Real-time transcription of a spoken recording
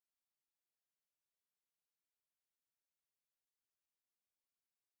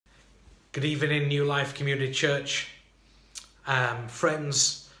Good evening, New Life Community Church,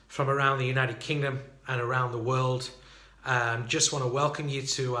 friends from around the United Kingdom and around the world. Just want to welcome you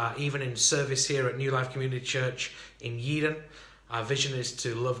to our evening service here at New Life Community Church in Yeadon. Our vision is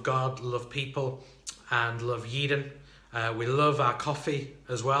to love God, love people, and love Yeadon. We love our coffee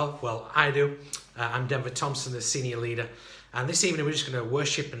as well. Well, I do. I'm Denver Thompson, the senior leader. And this evening we're just going to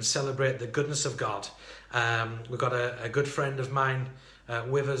worship and celebrate the goodness of God. We've got a good friend of mine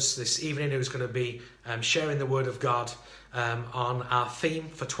with us this evening who's going to be sharing the Word of God on our theme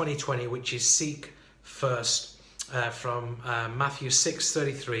for 2020, which is Seek First, from Matthew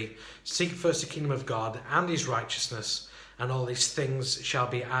 6:33. Seek first the kingdom of God and his righteousness, and all these things shall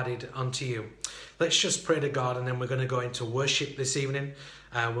be added unto you. Let's just pray to God, and then we're going to go into worship this evening.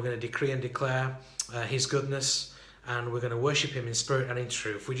 We're going to decree and declare his goodness, and we're going to worship him in spirit and in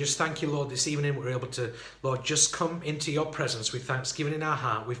truth. We just thank you, Lord, this evening we're able to, Lord, just come into your presence with thanksgiving in our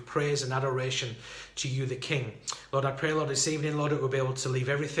heart, with praise and adoration to you, the King. Lord, I pray, Lord, this evening, Lord, that we'll be able to leave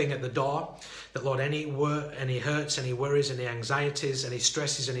everything at the door, that, Lord, any hurts, any worries, any anxieties, any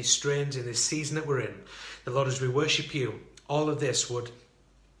stresses, any strains in this season that we're in, that, Lord, as we worship you, all of this would,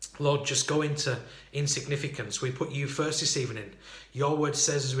 Lord, just go into insignificance. We put you first this evening. Your word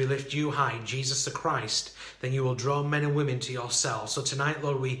says as we lift you high, Jesus the Christ, then you will draw men and women to yourself. So tonight,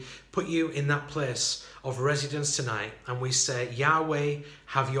 Lord, we put you in that place of residence tonight, and we say, Yahweh,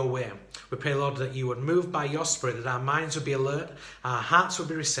 have your way. We pray, Lord, that you would move by your spirit, that our minds would be alert, our hearts would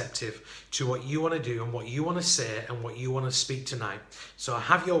be receptive to what you want to do and what you want to say and what you want to speak tonight. So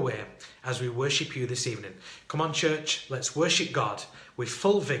have your way as we worship you this evening. Come on, church, let's worship God with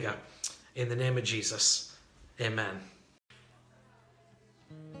full vigor in the name of Jesus. Amen.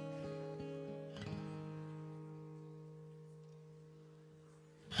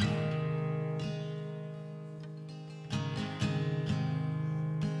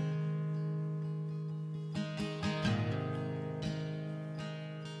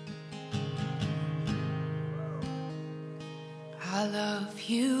 I love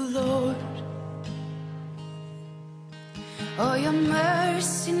you, Lord. Oh, your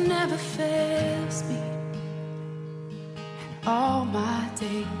mercy never fails me. And all my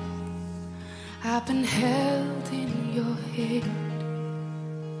days I've been held in your hand.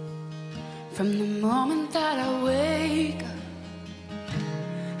 From the moment that I wake up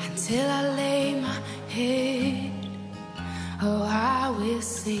until I lay my head, oh, I will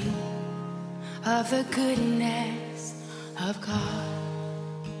sing of the goodness of God.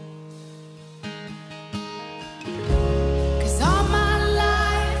 'Cause all my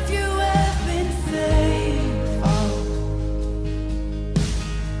life you have been faithful,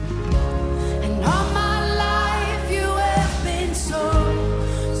 and all my life you have been so,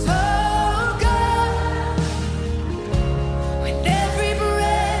 so good. With every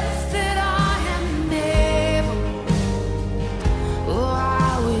breath that I am able, oh,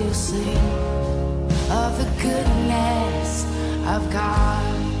 I will sing of the goodness of God.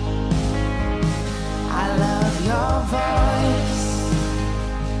 I love your voice.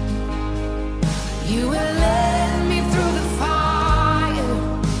 You will lead me through the fire,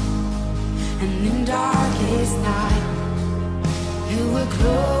 and in darkest night you were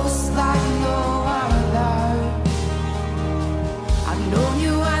close like no other. I've known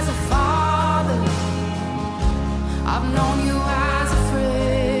you as a father, I've known you as a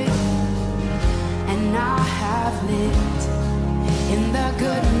friend, and I have lived in the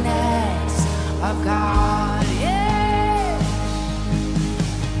goodness of God, yeah.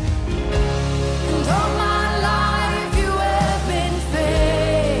 And all my life you have been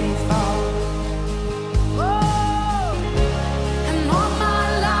faithful. Oh, and all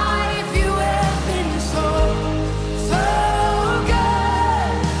my life you have been so, so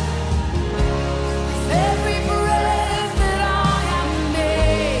good. With every breath that I am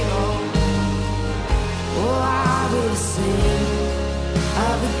able, oh, I will sing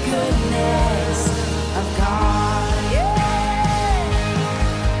of the goodness of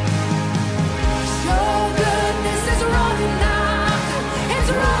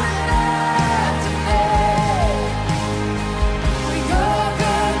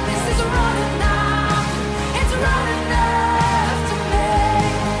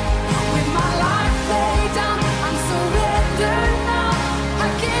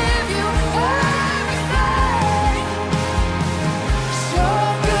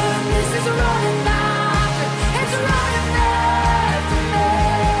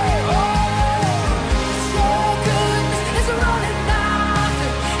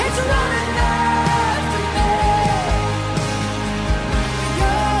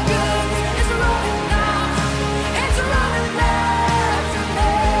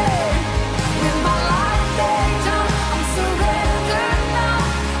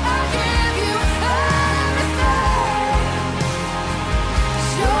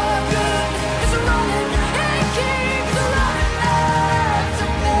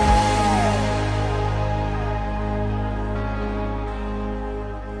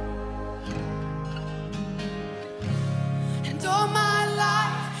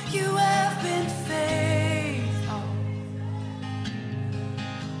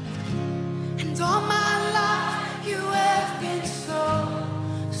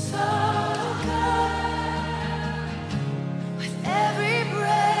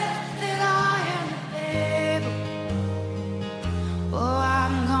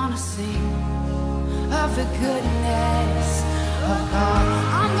goodness of God.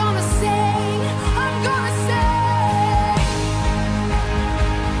 I'm gonna sing, I'm gonna sing.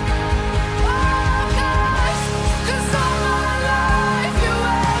 Oh gosh, 'cause all my life you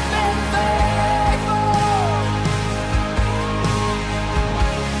have been faithful.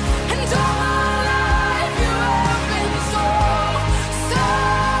 And all my life you have been so, so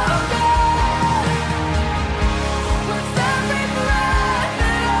good. With every breath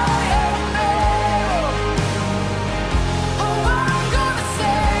that I inhale, oh, I'm gonna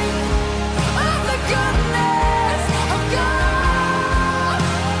sing of the goodness of God.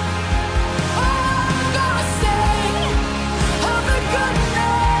 Oh, I'm gonna sing of the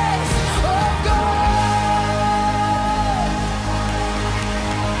goodness of God.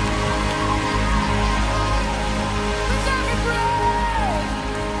 With every breath,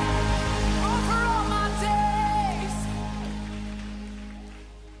 over all my days.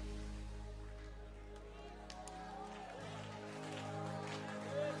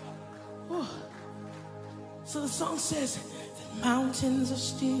 So the song says that mountains are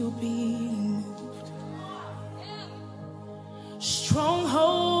still being moved.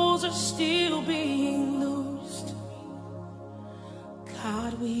 Strongholds are still being loosed.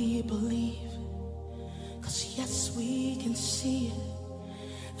 God, we believe, 'cause yes, we can see it,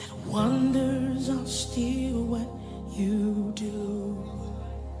 that wonders are still what you do.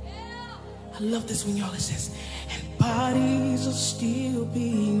 I love this when y'all, it says, and bodies are still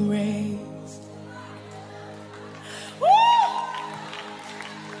being raised.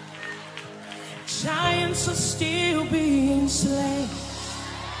 Giants are still being slain.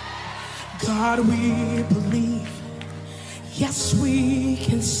 God, we believe. Yes, we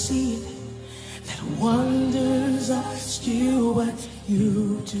can see it, that wonders are still what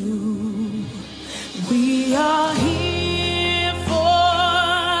you do. We are here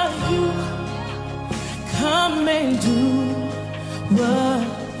for you. Come and do what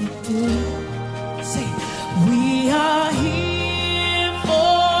you do. Say, we are here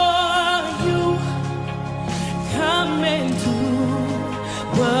for you. Come and do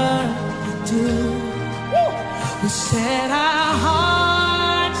what you do. Woo! We set our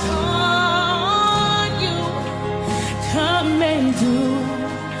hearts on you. Come and do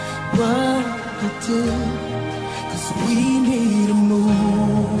what you do. 'Cause we need a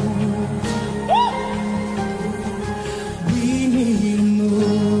move. Woo! We need a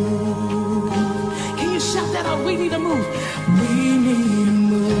move. Can you shout that out? We need a move. We need a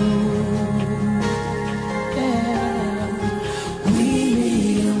move. Yeah. We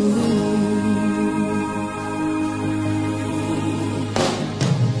need a move.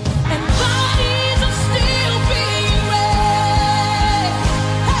 And bodies are still being raised.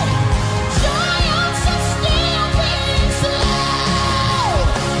 Hey, giants are still being slain.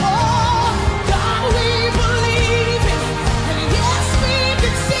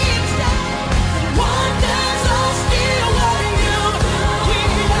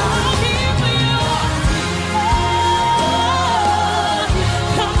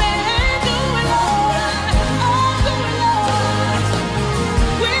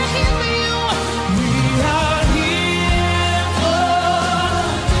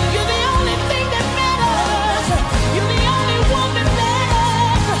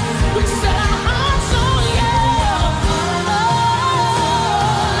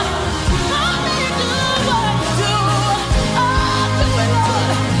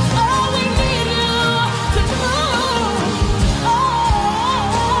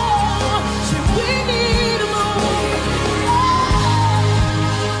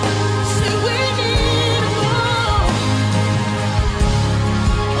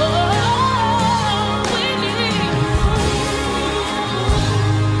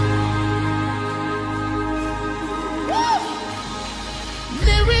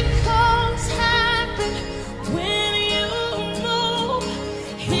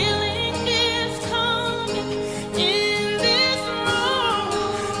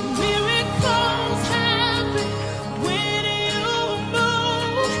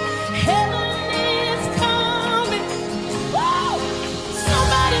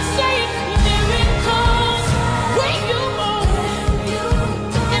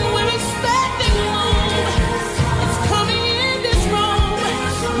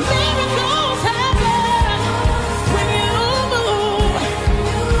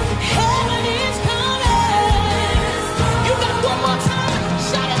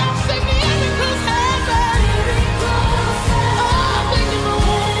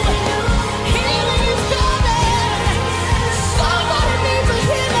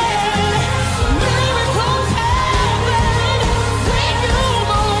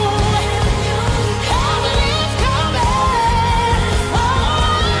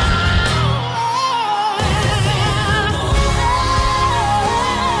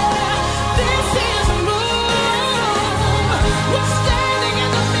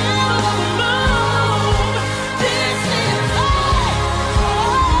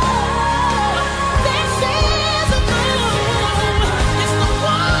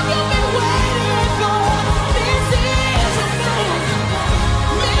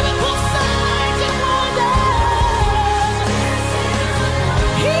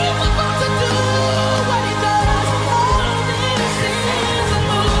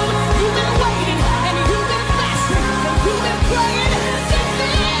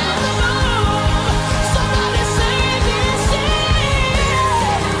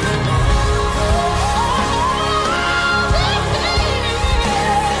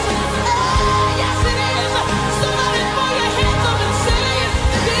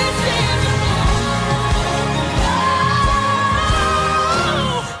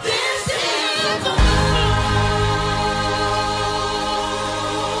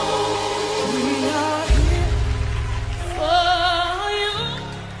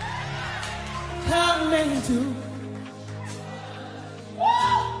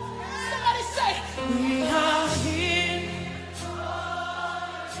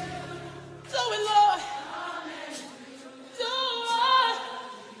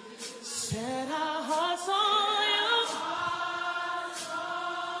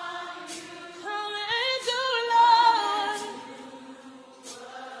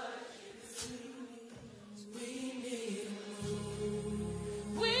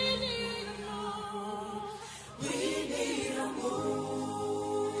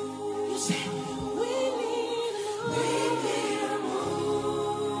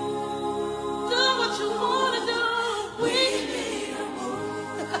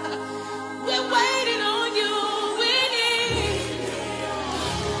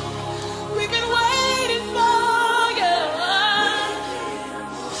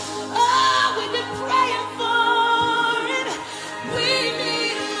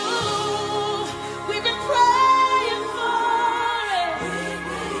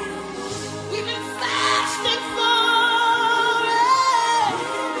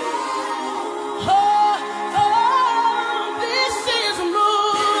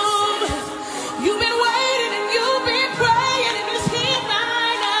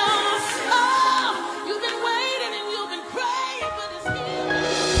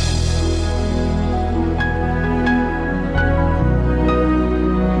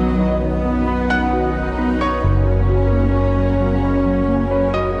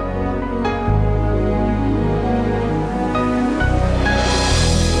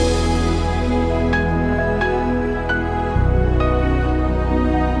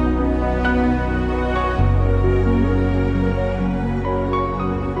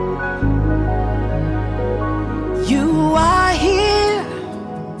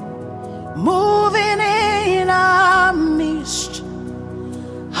 moving in our midst.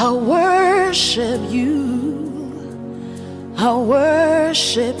 I worship you, I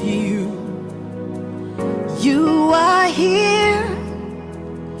worship you. You are here,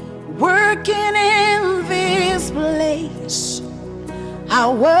 working in this place. I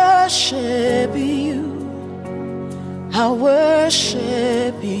worship you, I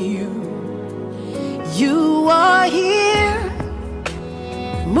worship you. You are here,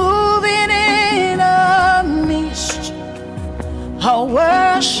 moving in our midst. I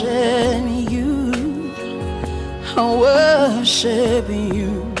worship you, I worship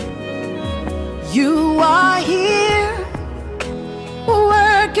you. You are here,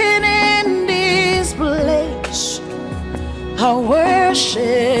 working in this place. I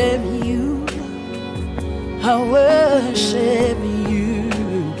worship you, I worship you.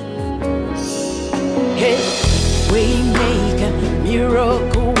 Hey, we make a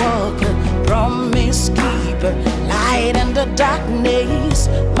miracle worker, promise keeper, light in the darkness.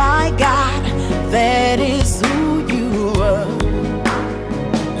 My God, that is who you are.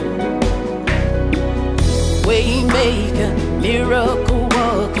 We make a miracle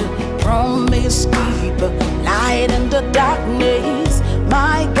worker, promise keeper, light in the darkness.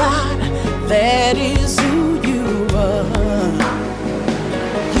 My God, that is who you are.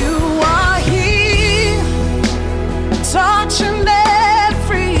 You are here, touching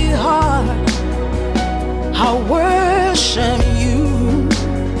every heart. I worship you,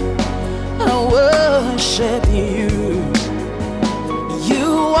 I worship you.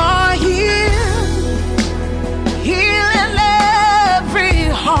 You are here, healing every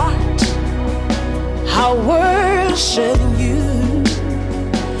heart. I worship you,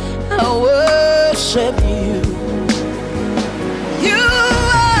 I worship you. You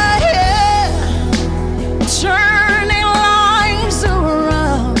are here, turning lives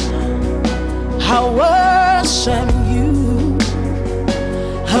around. I worship you,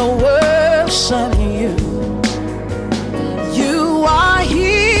 I worship you. You are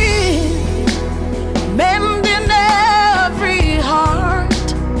here, mending every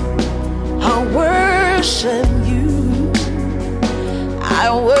heart. I worship you, I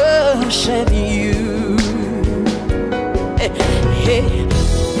worship you. Hey,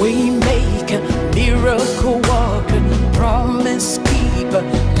 we make a miracle worker, promise keeper,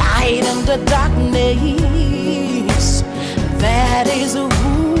 light in the darkness. That is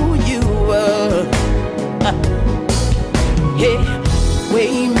who you are. Hey,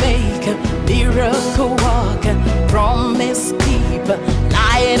 we make a miracle worker, promise keeper,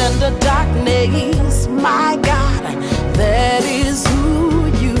 light in the darkness. My God, that is who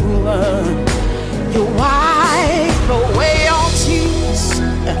you are. You wipe away all tears,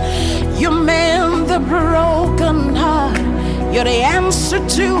 you mend the broken heart. You're the answer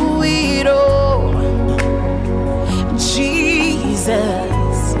to it all, Jesus.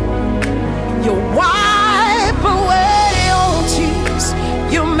 You wipe away all tears,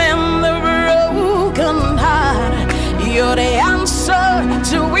 you mend the broken heart. You're the answer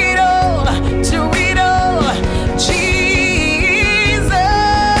to it all, to it all, Jesus.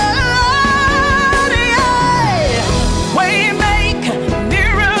 Yeah. We make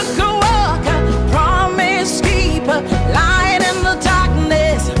miracle worker, promise keeper, light in the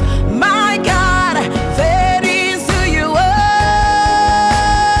darkness. My God, that is who you are.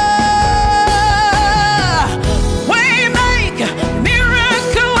 We make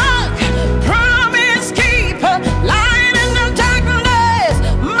miracle worker, promise keeper, light in the darkness.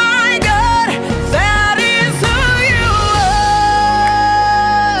 My God, that is who you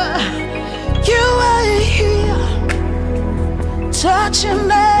are. You are here,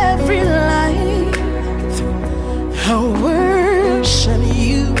 touching every life. I worship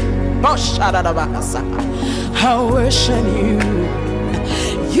you. I worship you.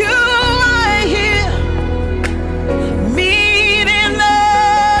 You are here, meeting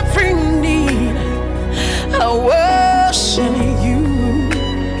every need. I worship you,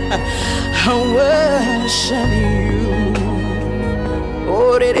 I worship you. Oh,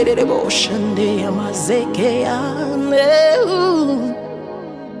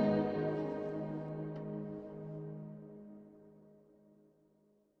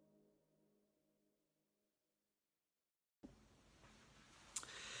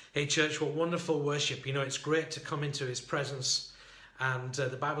 Hey church, what wonderful worship. You know, it's great to come into his presence, and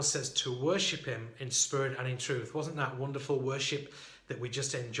the Bible says to worship him in spirit and in truth. Wasn't that wonderful worship that we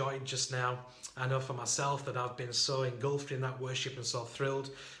just enjoyed just now? I know for myself that I've been so engulfed in that worship and so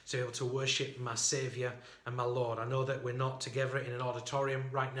thrilled to be able to worship my Saviour and my Lord. I know that we're not together in an auditorium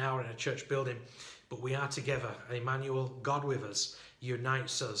right now or in a church building, but we are together. Emmanuel, God with us,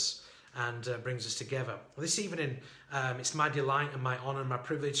 unites us. and brings us together. This evening, it's my delight and my honour and my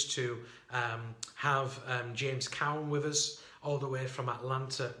privilege to have James Cowan with us, all the way from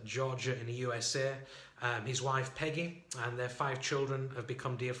Atlanta, Georgia in the USA. His wife Peggy and their 5 children have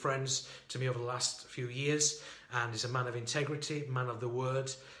become dear friends to me over the last few years, and he's a man of integrity, man of the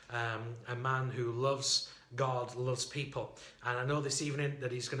word, a man who loves God, loves people. And I know this evening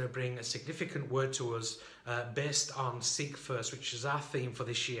that he's going to bring a significant word to us based on Seek First, which is our theme for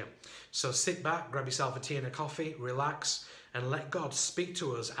this year. So sit back, grab yourself a tea and a coffee, relax, and let God speak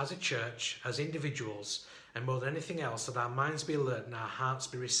to us as a church, as individuals, and more than anything else, that our minds be alert and our hearts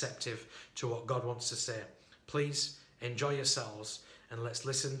be receptive to what God wants to say. Please enjoy yourselves, and let's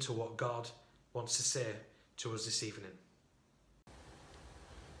listen to what God wants to say to us this evening.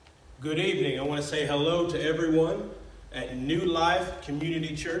 Good evening. I want to say hello to everyone at New Life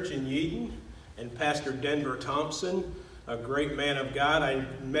Community Church in Yeadon, and Pastor Denver Thompson, a great man of God. I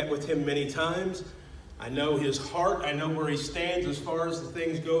met with him many times. I know his heart. I know where he stands as far as the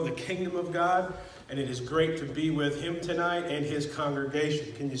things go, the kingdom of God. And it is great to be with him tonight and his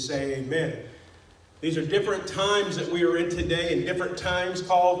congregation. Can you say amen? These are different times that we are in today, and different times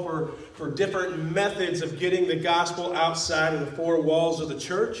call for different methods of getting the gospel outside of the 4 walls of the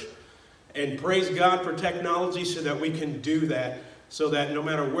church. And praise God for technology so that we can do that. So that no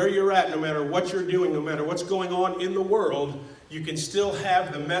matter where you're at, no matter what you're doing, no matter what's going on in the world, you can still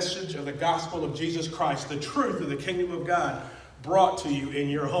have the message of the gospel of Jesus Christ, the truth of the kingdom of God, brought to you in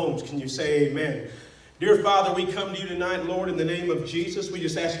your homes. Can you say amen? Dear Father, we come to you tonight, Lord, in the name of Jesus. We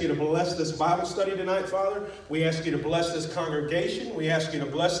just ask you to bless this Bible study tonight, Father. We ask you to bless this congregation. We ask you to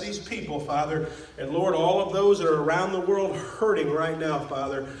bless these people, Father. And Lord, all of those that are around the world hurting right now,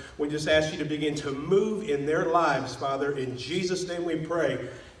 Father, we just ask you to begin to move in their lives, Father. In Jesus' name we pray.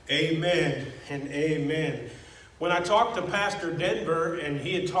 Amen and amen. When I talked to Pastor Denver and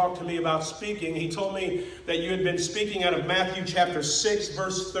he had talked to me about speaking, he told me that you had been speaking out of Matthew chapter 6,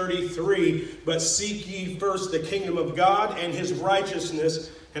 verse 33, but seek ye first the kingdom of God and his righteousness,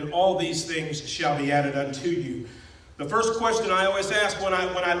 and all these things shall be added unto you. The first question I always ask when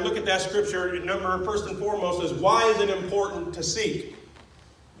I look at that scripture, first and foremost, is why is it important to seek?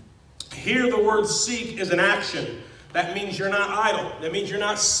 Here the word seek is an action. That means you're not idle. That means you're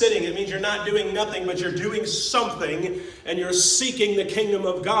not sitting. It means you're not doing nothing, but you're doing something, and you're seeking the kingdom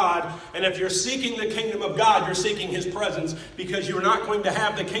of God. And if you're seeking the kingdom of God, you're seeking his presence, because you're not going to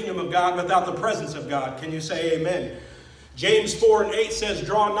have the kingdom of God without the presence of God. Can you say amen? James 4:8 says,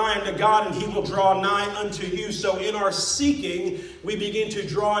 draw nigh unto God, and he will draw nigh unto you. So in our seeking, we begin to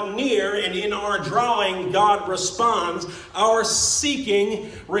draw near, and in our drawing, God responds. Our seeking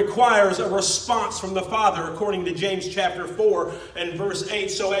requires a response from the Father, according to James chapter 4 and verse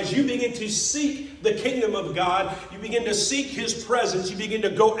 8. So as you begin to seek the kingdom of God, you begin to seek his presence, you begin to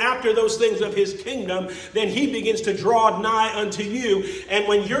go after those things of his kingdom, then he begins to draw nigh unto you. And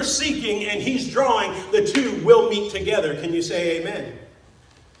when you're seeking and he's drawing, the two will meet together. Can you say amen?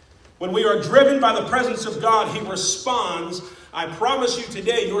 When we are driven by the presence of God, he responds. I promise you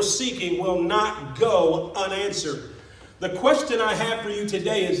today, your seeking will not go unanswered. The question I have for you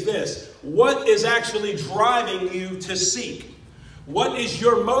today is this: what is actually driving you to seek? What is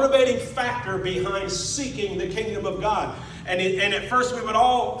your motivating factor behind seeking the kingdom of God? And at first we would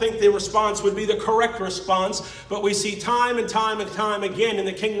all think the response would be the correct response, but we see time and time and time again in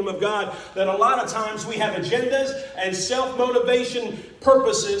the kingdom of God that a lot of times we have agendas and self-motivational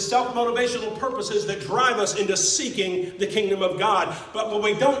purposes that drive us into seeking the kingdom of God. But what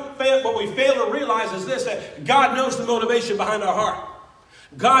we fail to realize is this: that God knows the motivation behind our heart.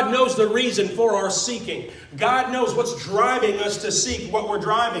 God knows the reason for our seeking. God knows what's driving us to seek what we're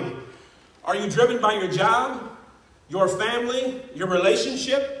driving. Are you driven by your job, your family, your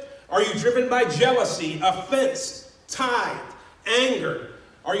relationship? Are you driven by jealousy, offense, tithe, anger?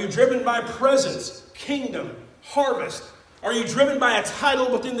 Are you driven by presence, kingdom, harvest? Are you driven by a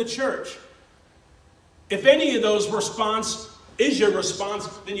title within the church? If any of those is your response,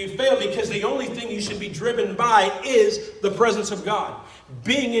 then you fail, because the only thing you should be driven by is the presence of God.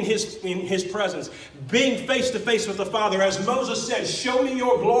 Being in his presence, being face to face with the Father. As Moses said, show me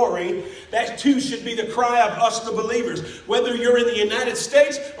your glory. That too should be the cry of us, the believers. Whether you're in the United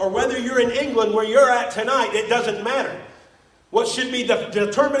States or whether you're in England where you're at tonight, it doesn't matter. What should be the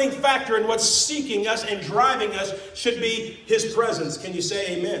determining factor in what's seeking us and driving us should be his presence. Can you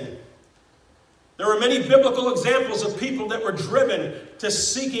say amen? There are many biblical examples of people that were driven to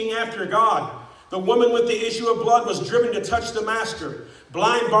seeking after God. The woman with the issue of blood was driven to touch the master.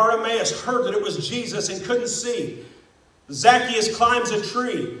 Blind Bartimaeus heard that it was Jesus and couldn't see. Zacchaeus climbs a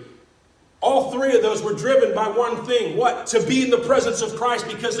tree. All three of those were driven by one thing. What? To be in the presence of Christ,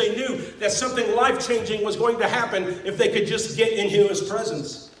 because they knew that something life-changing was going to happen if they could just get into his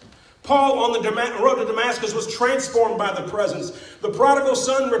presence. Paul on the road to Damascus was transformed by the presence. The prodigal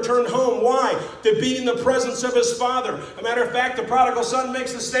son returned home. Why? To be in the presence of his father. As a matter of fact, the prodigal son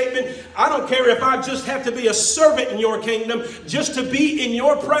makes the statement, I don't care if I just have to be a servant in your kingdom, just to be in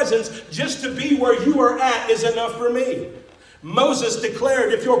your presence, just to be where you are at is enough for me. Moses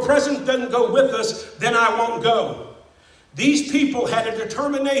declared, if your presence doesn't go with us, then I won't go. These people had a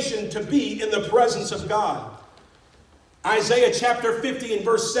determination to be in the presence of God. Isaiah chapter 50 and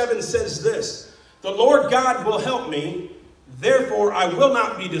verse 7 says this, the Lord God will help me, therefore I will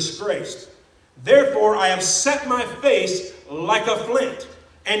not be disgraced. Therefore I have set my face like a flint,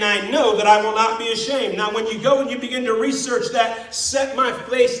 and I know that I will not be ashamed. Now when you go and you begin to research that, set my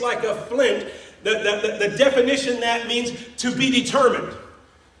face like a flint, the definition that means to be determined.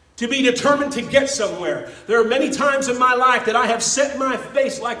 To be determined to get somewhere. There are many times in my life that I have set my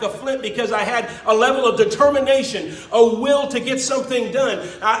face like a flint because I had a level of determination, a will to get something done.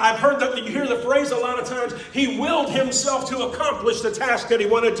 I've heard that you hear the phrase a lot of times, he willed himself to accomplish the task that he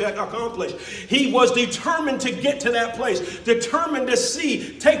wanted to accomplish. He was determined to get to that place, determined to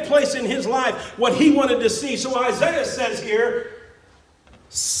see take place in his life what he wanted to see. So Isaiah says here,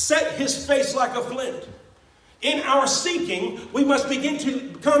 set his face like a flint. In our seeking, we must begin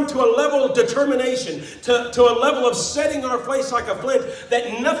to come to a level of determination, to a level of setting our face like a flint,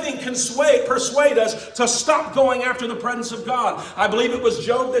 that nothing can persuade us to stop going after the presence of God. I believe it was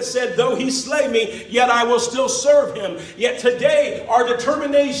Job that said, though he slay me, yet I will still serve him. Yet today, our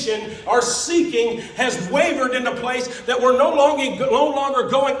determination, our seeking has wavered into place that we're no longer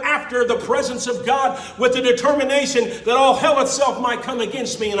going after the presence of God with the determination that all hell itself might come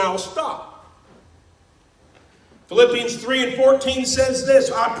against me and I'll stop. Philippians 3 and 14 says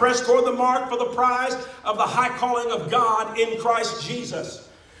this, I press toward the mark for the prize of the high calling of God in Christ Jesus.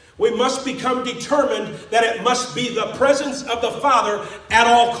 We must become determined that it must be the presence of the Father at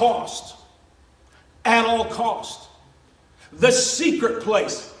all cost. At all cost. The secret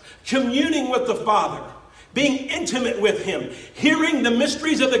place, communing with the Father, being intimate with him, hearing the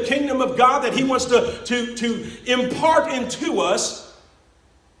mysteries of the kingdom of God that he wants to impart into us.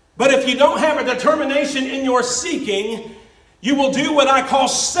 But if you don't have a determination in your seeking, you will do what I call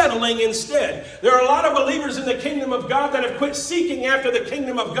settling instead. There are a lot of believers in the kingdom of God that have quit seeking after the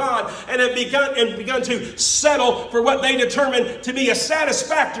kingdom of God and have begun to settle for what they determine to be a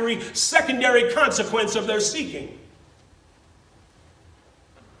satisfactory secondary consequence of their seeking.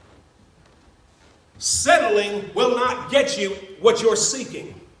 Settling will not get you what you're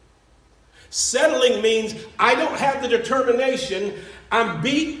seeking. Settling means I don't have the determination. I'm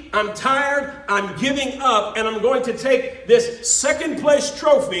beat, I'm tired, I'm giving up, and I'm going to take this second place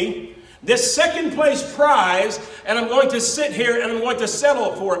trophy, this second place prize, and I'm going to sit here and I'm going to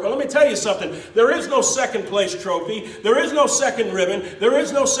settle for it. But let me tell you something. There is no second place trophy. There is no second ribbon. There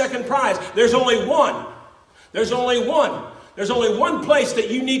is no second prize. There's only one. There's only one. There's only one place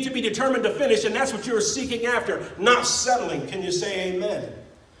that you need to be determined to finish, and that's what you're seeking after, not settling. Can you say amen?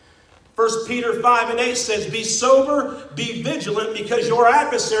 1 Peter 5 and 8 says, be sober, be vigilant, because your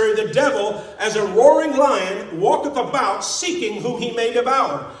adversary, the devil, as a roaring lion, walketh about, seeking whom he may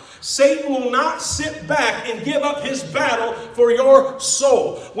devour. Satan will not sit back and give up his battle for your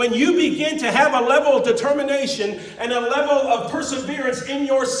soul. When you begin to have a level of determination and a level of perseverance in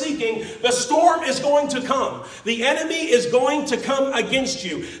your seeking, the storm is going to come. The enemy is going to come against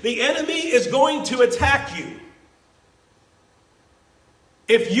you. The enemy is going to attack you.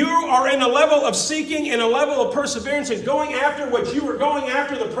 If you are in a level of seeking, in a level of perseverance and going after what you are going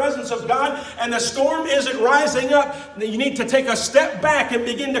after, the presence of God, and the storm isn't rising up, you need to take a step back and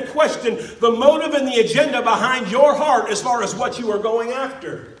begin to question the motive and the agenda behind your heart as far as what you are going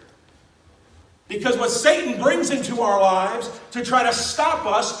after. Because what Satan brings into our lives to try to stop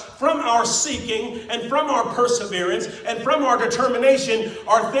us from our seeking and from our perseverance and from our determination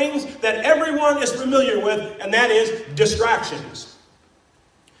are things that everyone is familiar with, and that is distractions.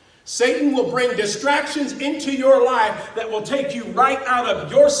 Satan will bring distractions into your life that will take you right out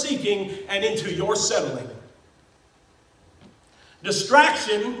of your seeking and into your settling.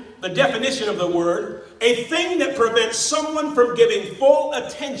 Distraction, the definition of the word, a thing that prevents someone from giving full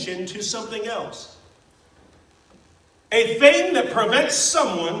attention to something else. A thing that prevents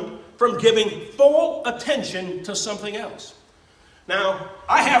someone from giving full attention to something else. Now,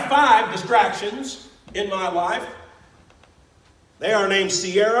 I have 5 distractions in my life. They are named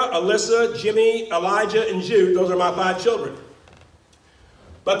Sierra, Alyssa, Jimmy, Elijah, and Jude. Those are my 5 children.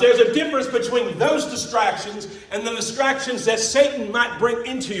 But there's a difference between those distractions and the distractions that Satan might bring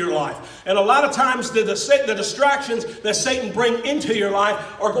into your life. And a lot of times the distractions that Satan brings into your life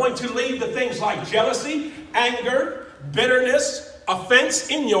are going to lead to things like jealousy, anger, bitterness, offense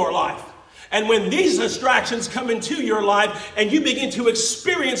in your life. And when these distractions come into your life and you begin to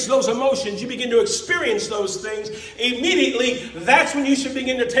experience those emotions, you begin to experience those things, immediately that's when you should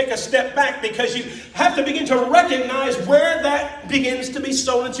begin to take a step back, because you have to begin to recognize where that begins to be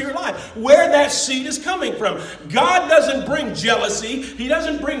sown into your life, where that seed is coming from. God doesn't bring jealousy. He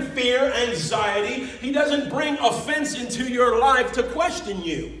doesn't bring fear, anxiety. He doesn't bring offense into your life to question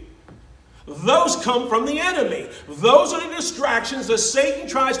you. Those come from the enemy. Those are the distractions that Satan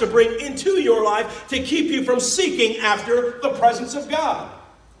tries to bring into your life to keep you from seeking after the presence of God.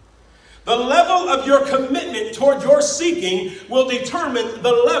 The level of your commitment toward your seeking will determine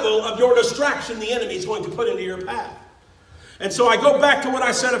the level of your distraction the enemy is going to put into your path. And so I go back to what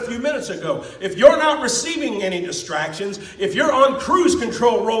I said a few minutes ago. If you're not receiving any distractions, if you're on cruise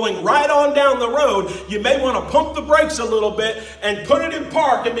control rolling right on down the road, you may want to pump the brakes a little bit and put it in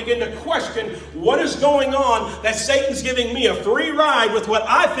park and begin to question what is going on, that Satan's giving me a free ride with what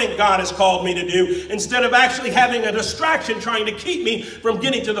I think God has called me to do, instead of actually having a distraction trying to keep me from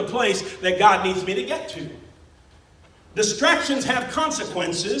getting to the place that God needs me to get to. Distractions have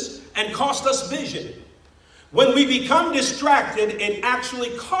consequences and cost us vision. When we become distracted, it actually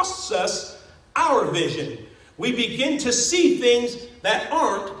costs us our vision. We begin to see things that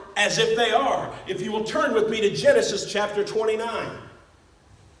aren't as if they are. If you will turn with me to Genesis chapter 29.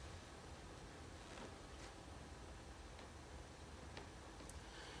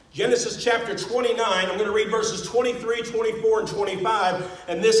 Genesis chapter 29, I'm going to read verses 23, 24, and 25,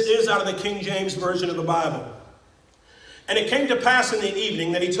 and this is out of the King James Version of the Bible. And it came to pass in the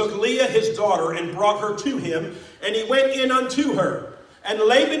evening that he took Leah his daughter and brought her to him, and he went in unto her. And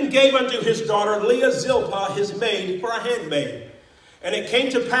Laban gave unto his daughter Leah Zilpah his maid for a handmaid. And it came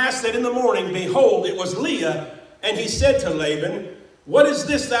to pass that in the morning, behold, it was Leah, and he said to Laban, What is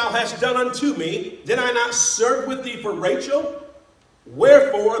this thou hast done unto me? Did I not serve with thee for Rachel?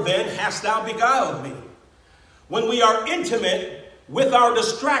 Wherefore then hast thou beguiled me? When we are intimate with our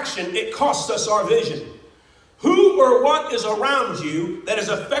distraction, it costs us our vision. Who or what is around you that is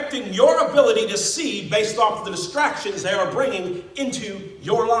affecting your ability to see based off the distractions they are bringing into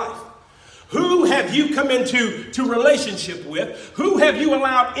your life? Who have you come into relationship with? Who have you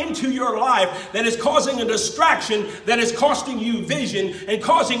allowed into your life that is causing a distraction that is costing you vision and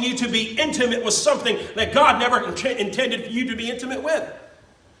causing you to be intimate with something that God never intended for you to be intimate with?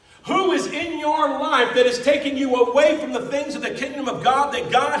 Who is in your life that is taking you away from the things of the kingdom of God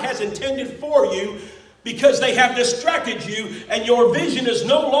that God has intended for you, because they have distracted you, and your vision is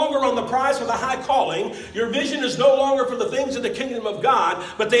no longer on the prize for the high calling. Your vision is no longer for the things of the kingdom of God,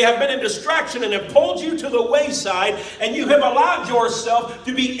 but they have been a distraction and have pulled you to the wayside, and you have allowed yourself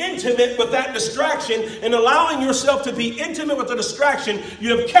to be intimate with that distraction. And allowing yourself to be intimate with the distraction,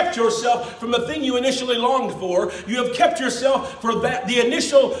 you have kept yourself from the thing you initially longed for. You have kept yourself for the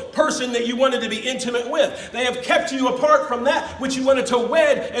initial person that you wanted to be intimate with. They have kept you apart from that which you wanted to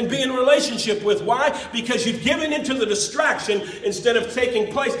wed and be in relationship with. Why? Because you've given into the distraction instead of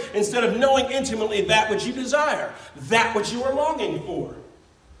instead of knowing intimately that which you desire, that which you are longing for.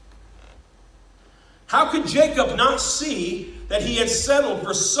 How could Jacob not see that he had settled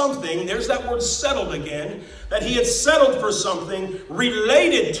for something? There's that word settled again. That he had settled for something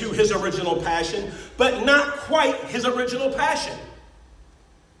related to his original passion, but not quite his original passion.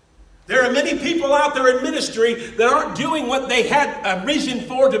 There are many people out there in ministry that aren't doing what they had a vision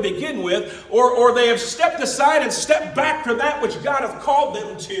for to begin with, or they have stepped aside and stepped back from that which God has called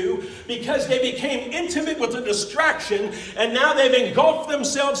them to, because they became intimate with the distraction, and now they've engulfed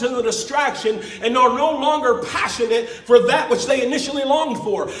themselves in the distraction and are no longer passionate for that which they initially longed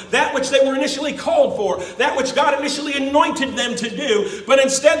for, that which they were initially called for, that which God initially anointed them to do. But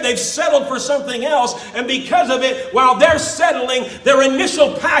instead they've settled for something else, and because of it, while they're settling, their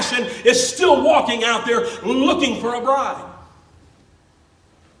initial passion is still walking out there looking for a bride.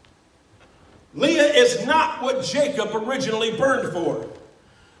 Leah is not what Jacob originally burned for.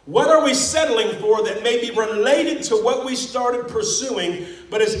 What are we settling for that may be related to what we started pursuing,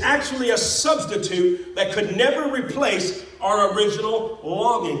 but is actually a substitute that could never replace our original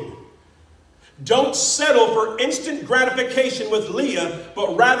longing? Don't settle for instant gratification with Leah,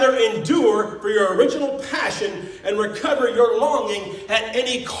 but rather endure for your original passion and recover your longing at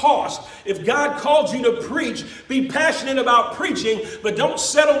any cost. If God called you to preach, be passionate about preaching, but don't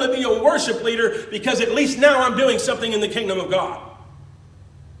settle to be a worship leader because at least now I'm doing something in the kingdom of God.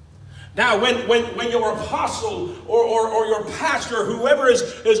 Now, when your apostle or your pastor, whoever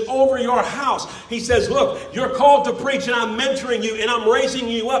is over your house, he says, look, you're called to preach and I'm mentoring you and I'm raising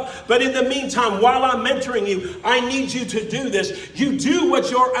you up. But in the meantime, while I'm mentoring you, I need you to do this. You do what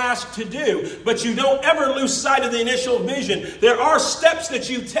you're asked to do, but you don't ever lose sight of the initial vision. There are steps that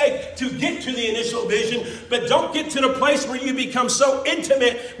you take to get to the initial vision, but don't get to the place where you become so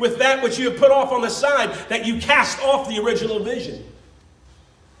intimate with that which you have put off on the side that you cast off the original vision.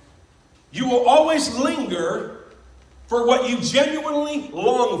 You will always linger for what you genuinely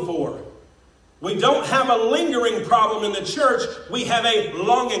long for. We don't have a lingering problem in the church. We have a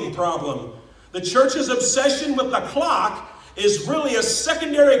longing problem. The church's obsession with the clock is really a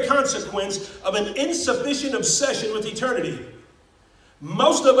secondary consequence of an insufficient obsession with eternity.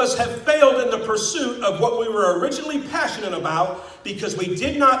 Most of us have failed in the pursuit of what we were originally passionate about because we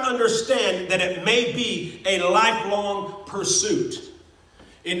did not understand that it may be a lifelong pursuit.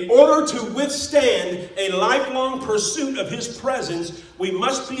 In order to withstand a lifelong pursuit of His presence, we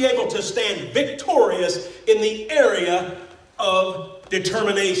must be able to stand victorious in the area of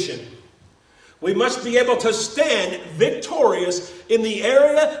determination. We must be able to stand victorious in the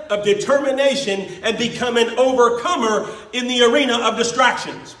area of determination and become an overcomer in the arena of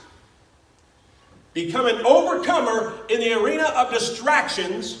distractions. Become an overcomer in the arena of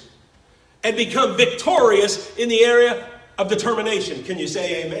distractions and become victorious in the area of determination. Can you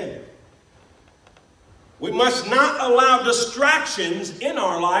say amen? We must not allow distractions in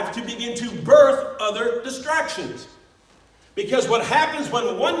our life to begin to birth other distractions. Because what happens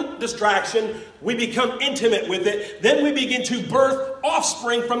when one distraction, we become intimate with it, then we begin to birth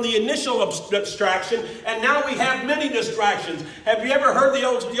offspring from the initial distraction, and now we have many distractions. Have you ever heard the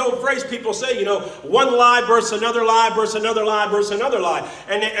old phrase people say, one lie versus another lie versus another lie versus another lie?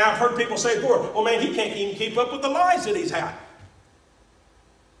 And I've heard people say before, well, man, he can't even keep up with the lies that he's had.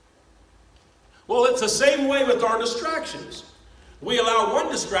 Well, it's the same way with our distractions. We allow one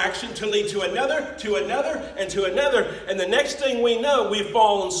distraction to lead to another, and to another. And the next thing we know, we've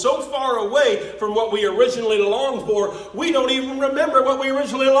fallen so far away from what we originally longed for, we don't even remember what we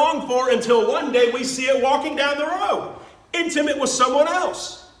originally longed for until one day we see it walking down the road, intimate with someone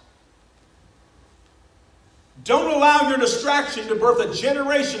else. Don't allow your distraction to birth a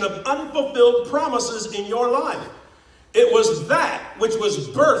generation of unfulfilled promises in your life. It was that which was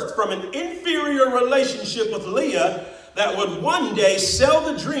birthed from an inferior relationship with Leah that would one day sell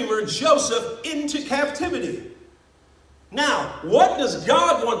the dreamer Joseph into captivity. Now, what does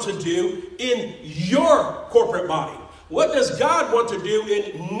God want to do in your corporate body? What does God want to do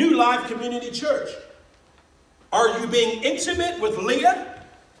in New Life Community Church? Are you being intimate with Leah?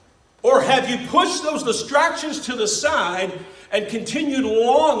 Or have you pushed those distractions to the side and continued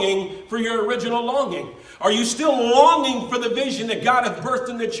longing for your original longing? Are you still longing for the vision that God hath birthed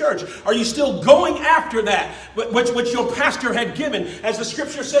in the church? Are you still going after that, which your pastor had given? As the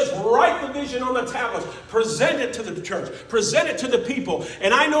scripture says, write the vision on the tablets. Present it to the church. Present it to the people.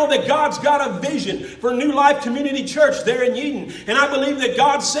 And I know that God's got a vision for New Life Community Church there in Eden. And I believe that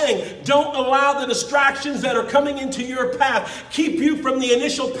God's saying, don't allow the distractions that are coming into your path keep you from the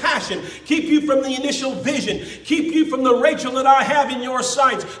initial passion, keep you from the initial vision, keep you from the Rachel that I have in your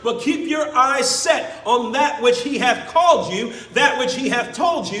sights. But keep your eyes set on that which He hath called you, that which He hath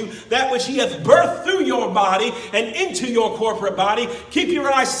told you, that which He hath birthed through your body and into your corporate body. Keep your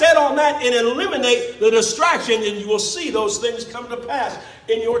eyes set on that and eliminate the distraction, and you will see those things come to pass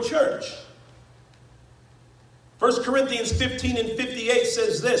in your church. 1 Corinthians 15 and 58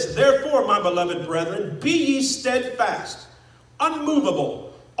 says this, therefore, my beloved brethren, be ye steadfast,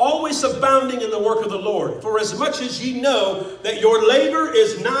 unmovable, always abounding in the work of the Lord. For as much as ye know that your labor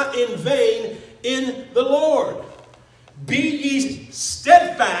is not in vain in the Lord. Be ye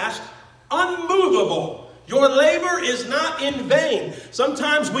steadfast, unmovable. Your labor is not in vain.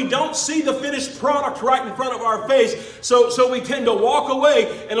 Sometimes we don't see the finished product right in front of our face, so we tend to walk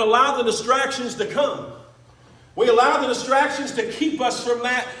away and allow the distractions to come. We allow the distractions to keep us from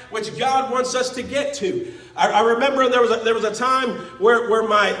that which God wants us to get to. I remember there was a time where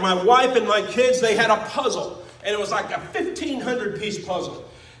my wife and my kids, they had a puzzle. And it was like a 1,500-piece puzzle.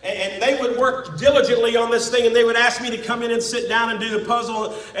 And they would work diligently on this thing, and they would ask me to come in and sit down and do the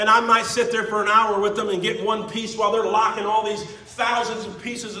puzzle. And I might sit there for an hour with them and get one piece while they're locking all these thousands of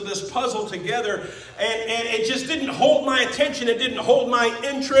pieces of this puzzle together. And it just didn't hold my attention. It didn't hold my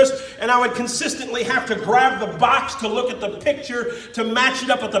interest. And I would consistently have to grab the box to look at the picture to match it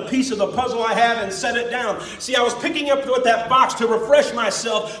up with the piece of the puzzle I have and set it down. See, I was picking up with that box to refresh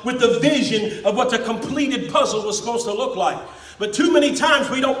myself with the vision of what the completed puzzle was supposed to look like. But too many times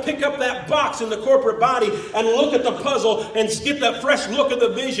we don't pick up that box in the corporate body and look at the puzzle and get that fresh look of the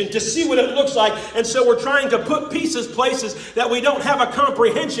vision to see what it looks like. And so we're trying to put pieces places that we don't have a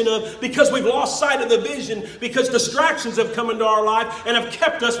comprehension of because we've lost sight of the vision, because distractions have come into our life and have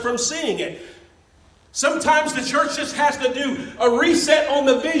kept us from seeing it. Sometimes the church just has to do a reset on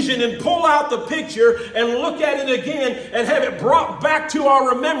the vision and pull out the picture and look at it again and have it brought back to our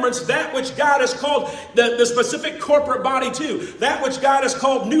remembrance, that which God has called the specific corporate body to, that which God has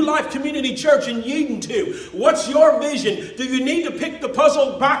called New Life Community Church in Yeadon to. What's your vision? Do you need to pick the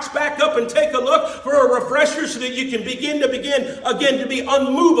puzzle box back up and take a look for a refresher so that you can begin again to be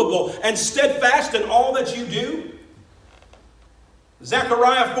unmovable and steadfast in all that you do?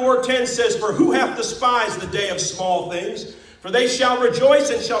 Zechariah 4:10 says, "For who hath despised the day of small things? For they shall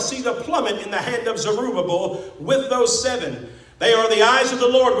rejoice and shall see the plummet in the hand of Zerubbabel with those 7. They are the eyes of the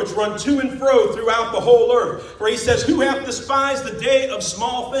Lord which run to and fro throughout the whole earth." For he says, "Who hath despised the day of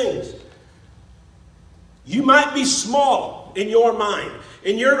small things?" You might be small in your mind.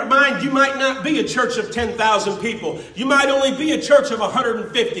 In your mind, you might not be a church of 10,000 people. You might only be a church of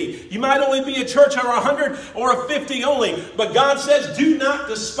 150. You might only be a church of 100 or a 50 only. But God says, do not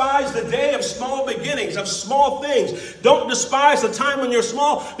despise the day of small beginnings, of small things. Don't despise the time when you're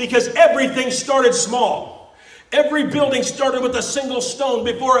small, because everything started small. Every building started with a single stone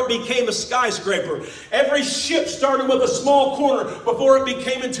before it became a skyscraper. Every ship started with a small corner before it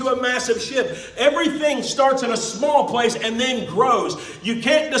became into a massive ship. Everything starts in a small place and then grows. You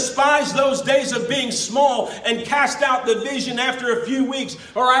can't despise those days of being small and cast out the vision after a few weeks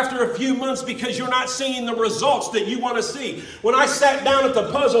or after a few months because you're not seeing the results that you want to see. When I sat down at the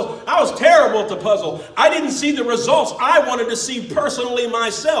puzzle, I was terrible at the puzzle. I didn't see the results I wanted to see personally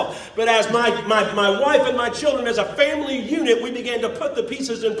myself. But as my wife and my children, as a family unit, we began to put the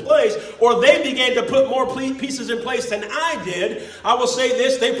pieces in place, or they began to put more pieces in place than I did. I will say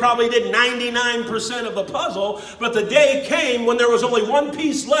this, they probably did 99% of the puzzle, but the day came when there was only one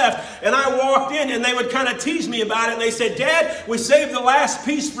piece left, and I walked in and they would kind of tease me about it, and they said, "Dad, we saved the last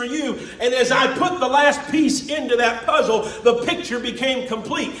piece for you." And as I put the last piece into that puzzle, the picture became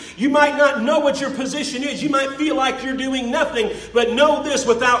complete. You might not know what your position is. You might feel like you're doing nothing, but know this,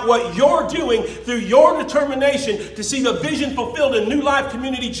 without what you're doing through your determination to see the vision fulfilled in New Life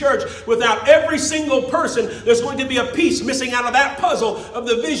Community Church, without every single person, there's going to be a piece missing out of that puzzle of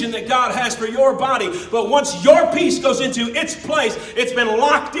the vision that God has for your body. But once your piece goes into its place, it's been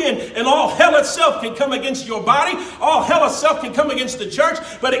locked in, and all hell itself can come against your body, all hell itself can come against the church,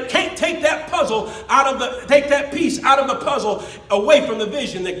 but it can't take that take that piece out of the puzzle away from the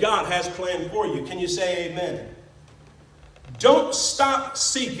vision that God has planned for you. Can you say amen? Don't stop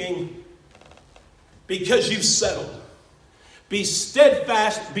seeking because you've settled. Be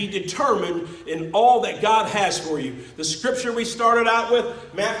steadfast, be determined in all that God has for you. The scripture we started out with,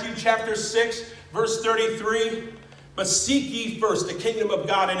 Matthew chapter 6, verse 33. "But seek ye first the kingdom of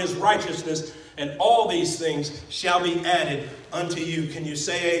God and his righteousness, and all these things shall be added unto you." Can you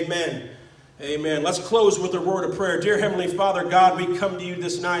say amen? Amen. Let's close with a word of prayer. Dear Heavenly Father, God, we come to you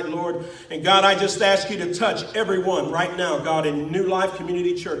this night, Lord. And God, I just ask you to touch everyone right now, God, in New Life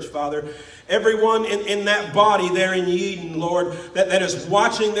Community Church, Father. Everyone in that body there in Yeadon, Lord, that is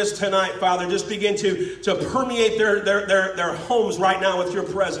watching this tonight, Father, just begin to permeate their homes right now with your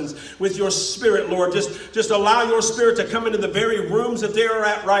presence, with your spirit, Lord. Just allow your spirit to come into the very rooms that they are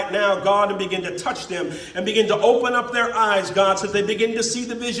at right now, God, and begin to touch them and begin to open up their eyes, God, so that they begin to see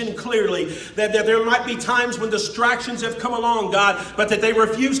the vision clearly. That there might be times when distractions have come along, God, but that they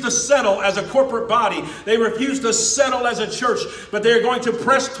refuse to settle as a corporate body. They refuse to settle as a church, but they're going to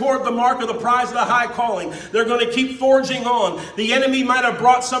press toward the mark of the prize of the high calling. They're going to keep forging on. The enemy might have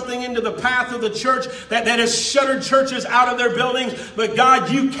brought something into the path of the church that has shuttered churches out of their buildings, but God,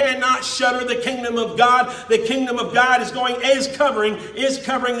 you cannot shutter the kingdom of God. The kingdom of God is covering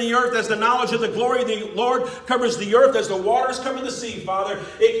the earth as the knowledge of the glory of the Lord covers the earth as the waters cover the sea, Father.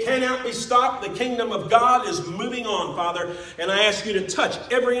 It cannot be stopped. The kingdom of God is moving on, Father, and I ask you to touch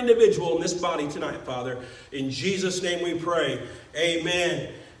every individual in this body tonight, Father. In Jesus' name we pray. Amen.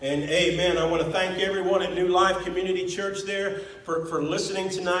 And amen. I want to thank everyone at New Life Community Church there for listening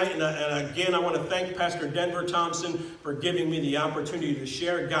tonight. And again, I want to thank Pastor Denver Thompson for giving me the opportunity to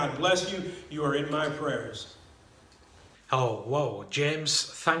share. God bless you. You are in my prayers. Oh, whoa. James,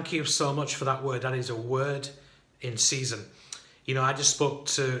 thank you so much for that word. That is a word in season. You know, I just spoke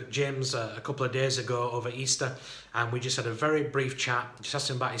to James a couple of days ago over Easter, and we just had a very brief chat. Just asked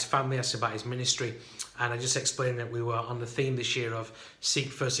him about his family, asked him about his ministry, And I just explained that we were on the theme this year of seek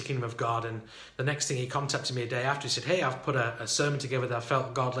first the kingdom of God. And the next thing, he contacted me a day after. He said, hey, I've put a sermon together that I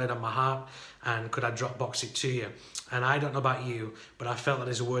felt God laid on my heart, and could I Dropbox it to you? And I don't know about you, but I felt that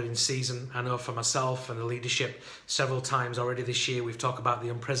there's a word in season. I know for myself and the leadership, several times already this year, we've talked about the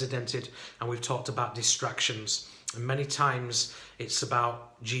unprecedented, and we've talked about distractions. And many times it's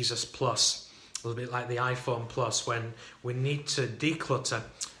about Jesus plus, a little bit like the iPhone plus, when we need to declutter,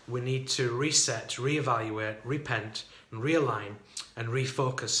 we need to reset, reevaluate, repent, and realign, and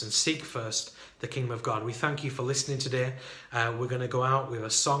refocus, and seek first the kingdom of God. We thank you for listening today. We're going to go out with a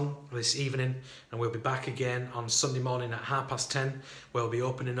song this evening, and we'll be back again on Sunday morning at 10:30. We'll be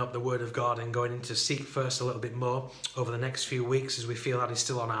opening up the Word of God and going into seek first a little bit more over the next few weeks, as we feel that is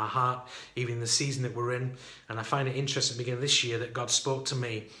still on our heart, even in the season that we're in. And I find it interesting at the beginning of this year that God spoke to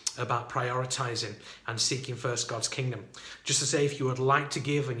me about prioritizing and seeking first God's kingdom. Just to say, if you would like to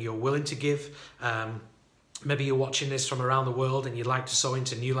give and you're willing to give, maybe you're watching this from around the world and you'd like to sow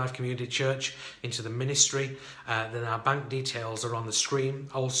into New Life Community Church, into the ministry, then our bank details are on the screen.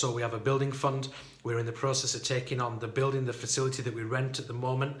 Also, we have a building fund. We're in the process of taking on the building, the facility that we rent at the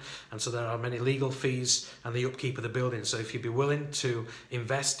moment. And so there are many legal fees and the upkeep of the building. So if you'd be willing to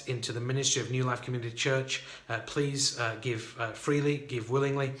invest into the ministry of New Life Community Church, please give freely, give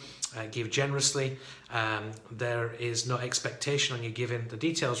willingly, give generously. There is no expectation on you giving. The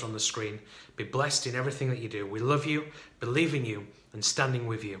details are on the screen. Be blessed in everything that you do. We love you, believe in you, and standing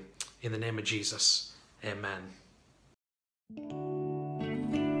with you. In the name of Jesus, amen.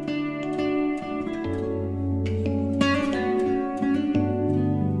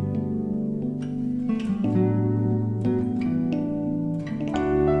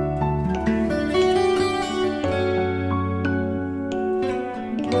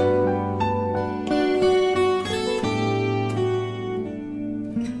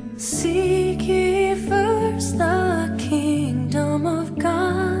 Seek ye first the kingdom of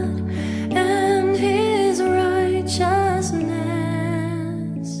God and his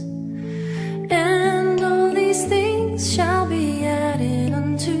righteousness, and all these things shall be added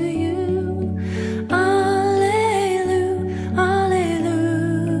unto you. Alleluia,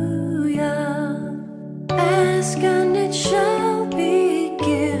 alleluia. Ask and it shall be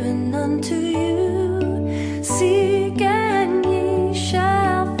given unto you. Seek and ye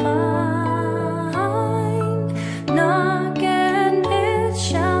shall find. Knock and it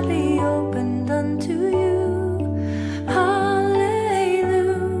shall be opened unto you.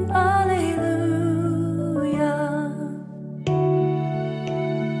 Hallelujah, hallelujah.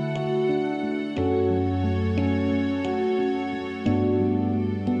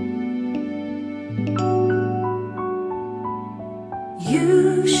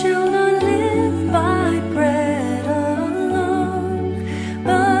 You shall not live by bread alone,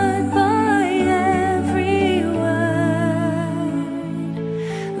 but by every word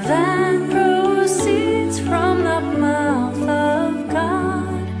that proceeds from the mouth of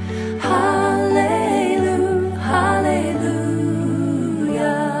God. Hallelujah, hallelujah.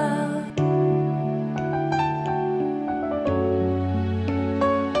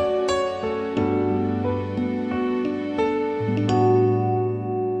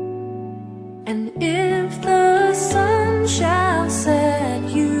 And if the sun shall set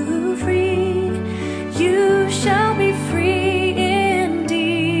you free, you shall be free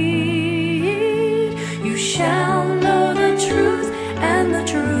indeed. You shall know the truth, and the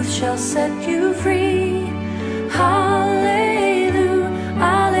truth shall set